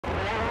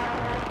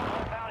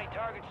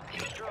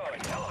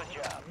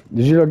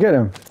Did you not get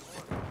him?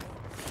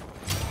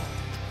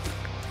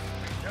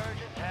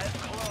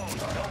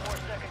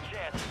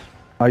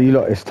 Are you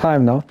lot? It's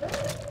time now.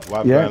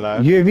 Yeah.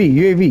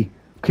 UAV.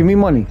 Give me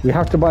money. We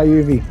have to buy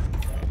UAV.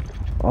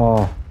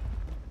 Oh.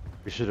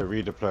 We should have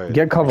redeployed.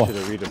 Get cover. We should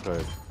have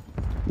redeployed.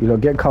 You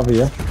lot get cover,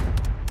 yeah.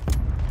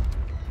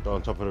 Go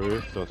on top of the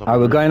roof. Alright,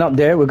 we're going up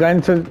there. We're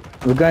going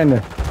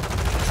there.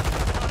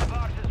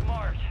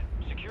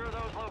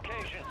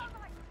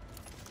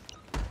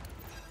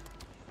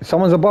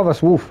 Someone's above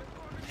us, Wolf.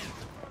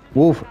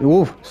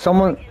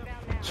 Someone.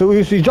 So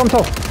he jumped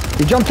off.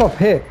 He jumped off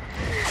here.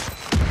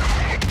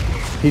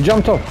 He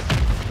jumped off.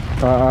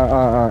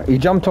 He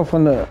jumped off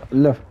on the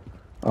left.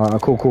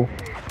 Cool.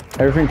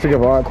 Everything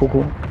together. Alright,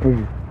 cool.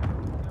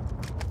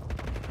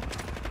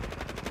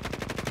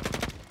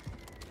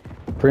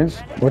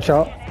 Prince, watch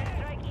out.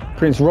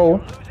 Prince, roll.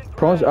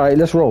 Prince, alright,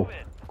 let's roll.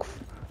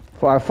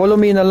 Alright, follow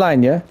me in a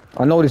line, yeah?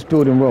 I know this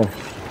building, roll.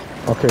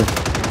 Okay.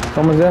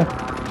 Someone's there?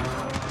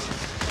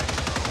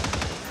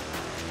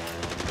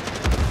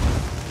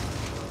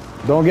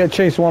 Don't get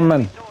chased, one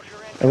man.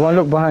 Everyone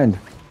look behind.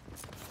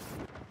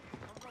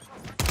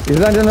 He's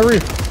landed on the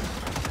roof.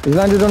 He's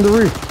landed on the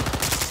roof.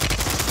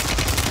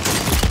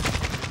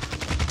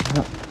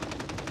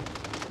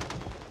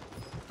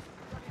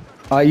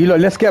 Alright, you lot,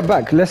 let's get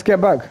back.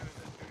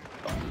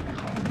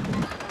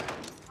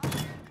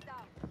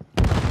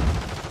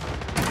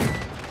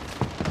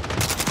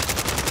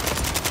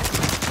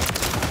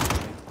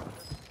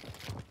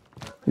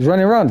 He's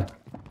running around.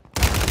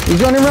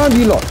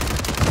 You lot.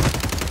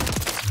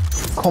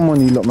 Come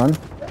on, you lot, man.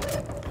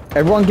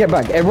 Everyone get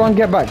back. Laying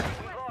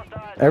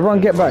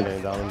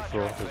down on the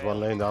floor. There's one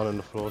laying down on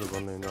the floor.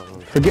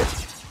 Forget.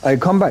 Hey,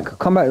 come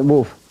back,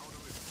 Wolf.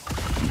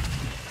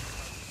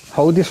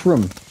 Hold this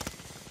room.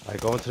 I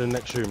go into the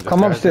next room.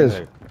 Come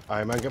upstairs.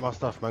 Alright, man, get my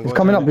stuff, man. He's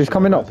coming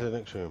up. To the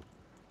next room.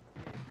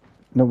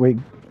 No, wait.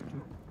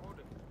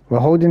 We're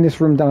holding this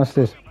room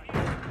downstairs.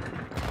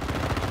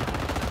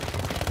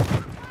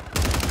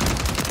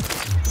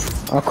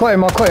 I caught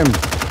him.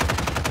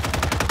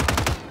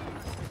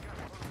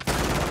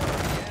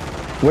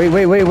 Wait.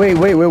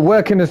 We're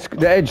working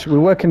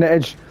the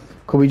edge.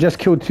 Cause we just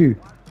killed 2. Move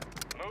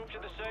to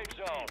the safe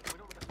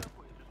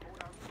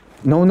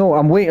zone. No,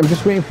 I'm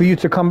just waiting for you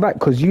to come back,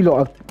 cause you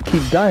lot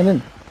keep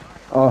dying,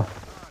 innit?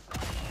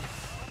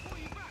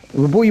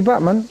 We brought you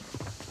back, man.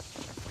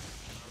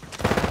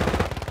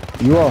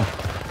 You are.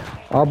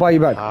 I'll buy you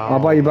back.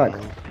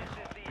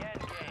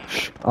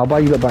 Shh, I'll buy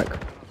you back.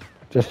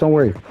 Just don't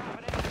worry.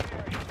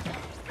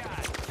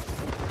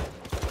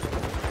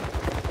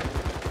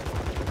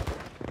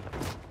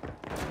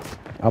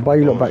 I'll buy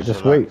you lot back.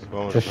 Just wait.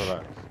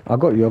 I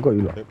got you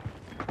lot.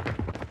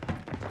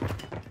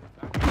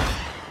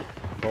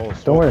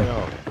 Don't worry.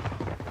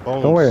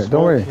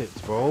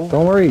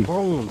 Don't worry.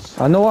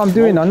 I know what I'm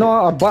doing. I'm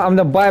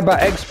the buyback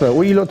expert.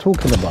 What are you lot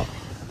talking about?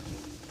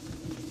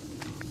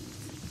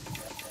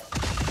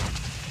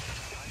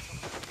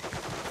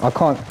 I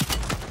can't.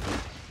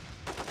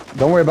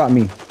 Don't worry about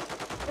me.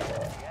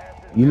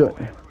 You look.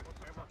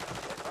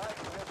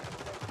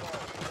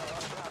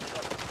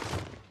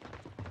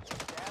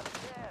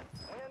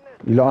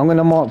 You lot, I'm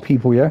gonna mark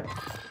people, yeah?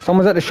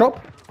 Someone's at the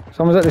shop.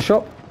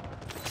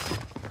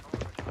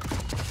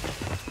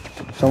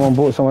 Someone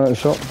bought someone at the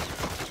shop.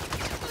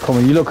 Come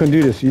on, you lot can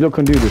do this.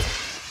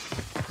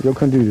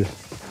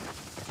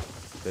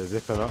 They're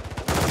zipping up.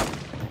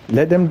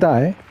 Let them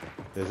die.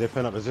 They're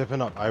zipping up.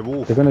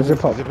 Wolf. They're gonna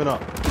zip up. Zipping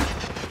up.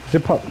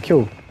 Zip up,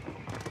 kill.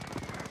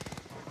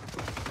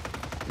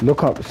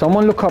 Look up.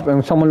 Someone look up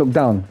and someone look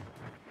down.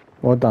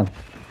 Well done.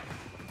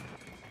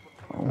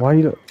 Why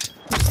you look?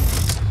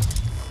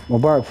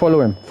 Mubarak,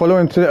 follow him. Follow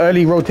him to the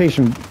early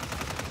rotation.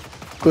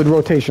 Good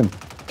rotation.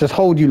 Just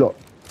hold, you lot.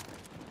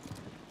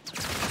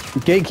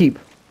 Gatekeep.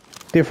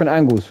 Different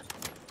angles.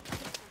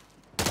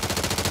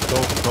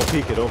 Don't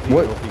peek it.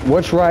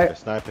 Watch right. They're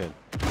sniping.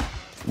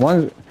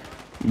 One.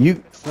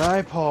 You.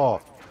 Sniper.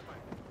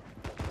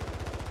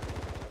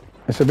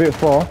 It's a bit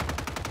far,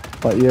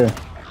 but yeah.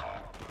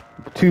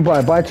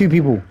 Buy 2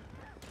 people.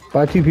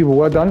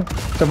 Well done.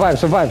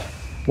 Survive.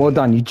 Well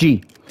done. You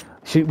G.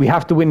 See, we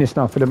have to win this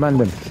now for the man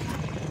then.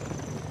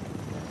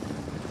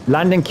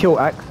 Land and kill,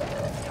 Act.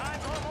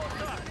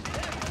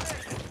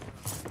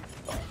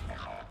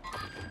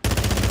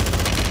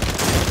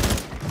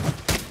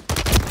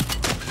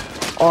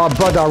 Oh,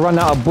 brother, I ran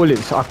out of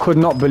bullets. I could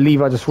not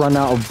believe I just ran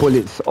out of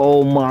bullets.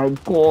 Oh my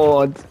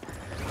God.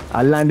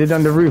 I landed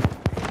on the roof.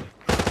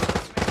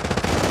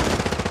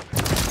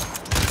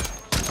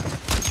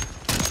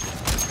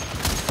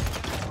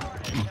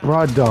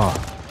 Brother,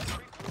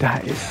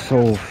 that is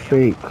so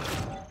fake.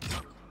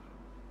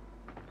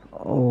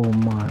 Oh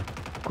my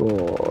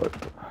God.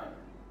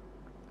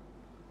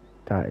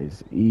 That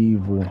is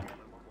evil.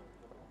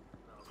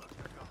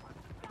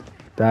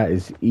 That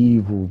is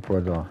evil,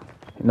 brother.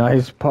 Now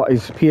his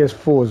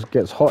PS4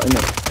 gets hot in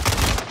it.